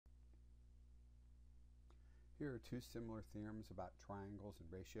Here are two similar theorems about triangles and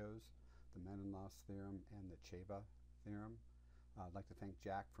ratios, the Menelaus Theorem and the Ceva Theorem. I'd like to thank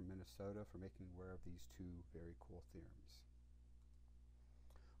Jack from Minnesota for making me aware of these two very cool theorems.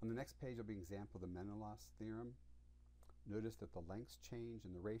 On the next page will be an example of the Menelaus Theorem. Notice that the lengths change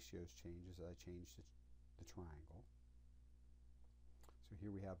and the ratios change as I change the triangle. So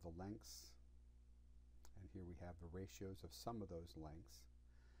here we have the lengths, and here we have the ratios of some of those lengths.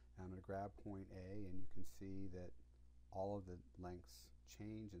 And I'm going to grab point A, and you can see that all of the lengths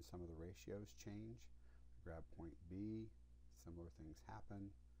change and some of the ratios change. Grab point B, similar things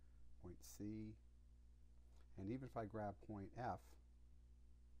happen. Point C, and even if I grab point F,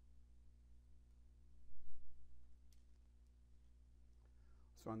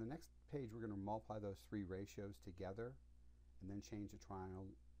 so on the next page we're going to multiply those three ratios together and then change the triangle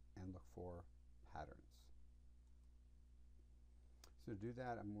and look for patterns. So to do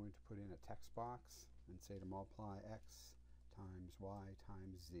that, I'm going to put in a text box and say to multiply x times y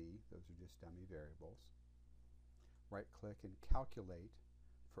times z. Those are just dummy variables. Right click and calculate.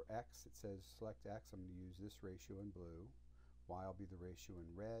 For x, it says select x. I'm going to use this ratio in blue. Y will be the ratio in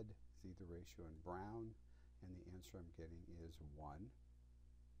red, z the ratio in brown, and the answer I'm getting is 1.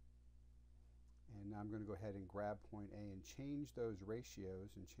 And now I'm going to go ahead and grab point A and change those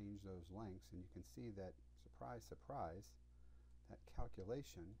ratios and change those lengths, and you can see that, surprise, surprise, that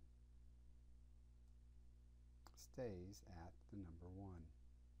calculation stays at the number 1.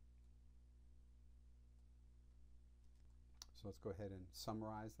 So let's go ahead and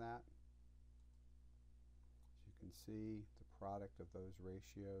summarize that. As you can see, the product of those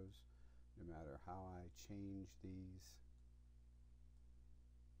ratios, no matter how I change these,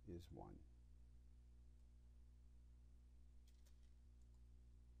 is 1.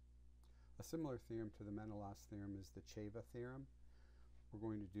 A similar theorem to the Menelaus theorem is the Ceva theorem. We're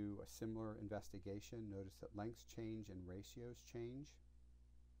going to do a similar investigation. Notice that lengths change and ratios change.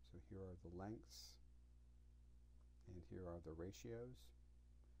 So here are the lengths, and here are the ratios.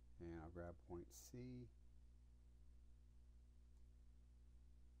 And I'll grab point C,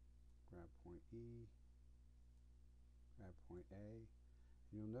 grab point E, grab point A.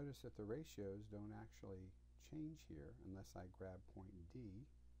 And you'll notice that the ratios don't actually change here unless I grab point D,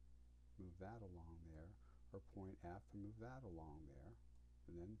 move that along there, or point F and move that along there,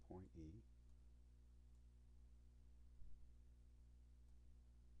 and then point E.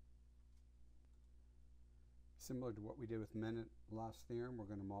 Similar to what we did with Menelaus theorem, we're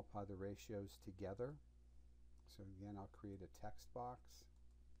going to multiply the ratios together. So again, I'll create a text box,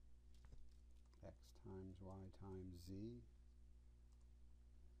 x times y times z,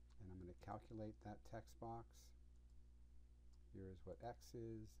 and I'm going to calculate that text box. Here is what x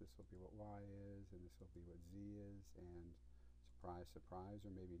is, this will be what y is, and this will be what z is, and surprise, surprise, or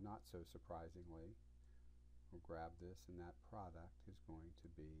maybe not so surprisingly, we'll grab this, and that product is going to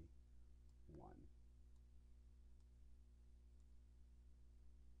be 1.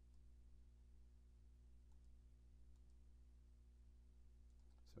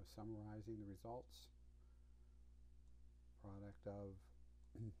 So summarizing the results, product of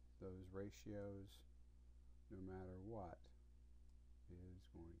those ratios, no matter what, is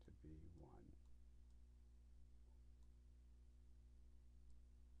going to be 1.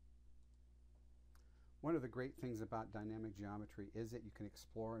 One of the great things about dynamic geometry is that you can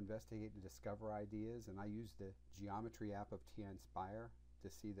explore, investigate, and discover ideas, and I use the geometry app of TI-Nspire to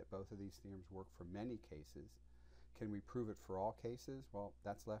see that both of these theorems work for many cases. Can we prove it for all cases? Well,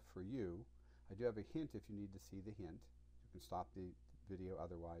 that's left for you. I do have a hint if you need to see the hint. You can stop the video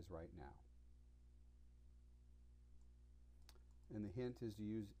otherwise right now. And the hint is to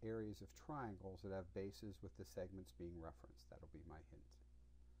use areas of triangles that have bases with the segments being referenced. That'll be my hint.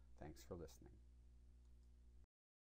 Thanks for listening.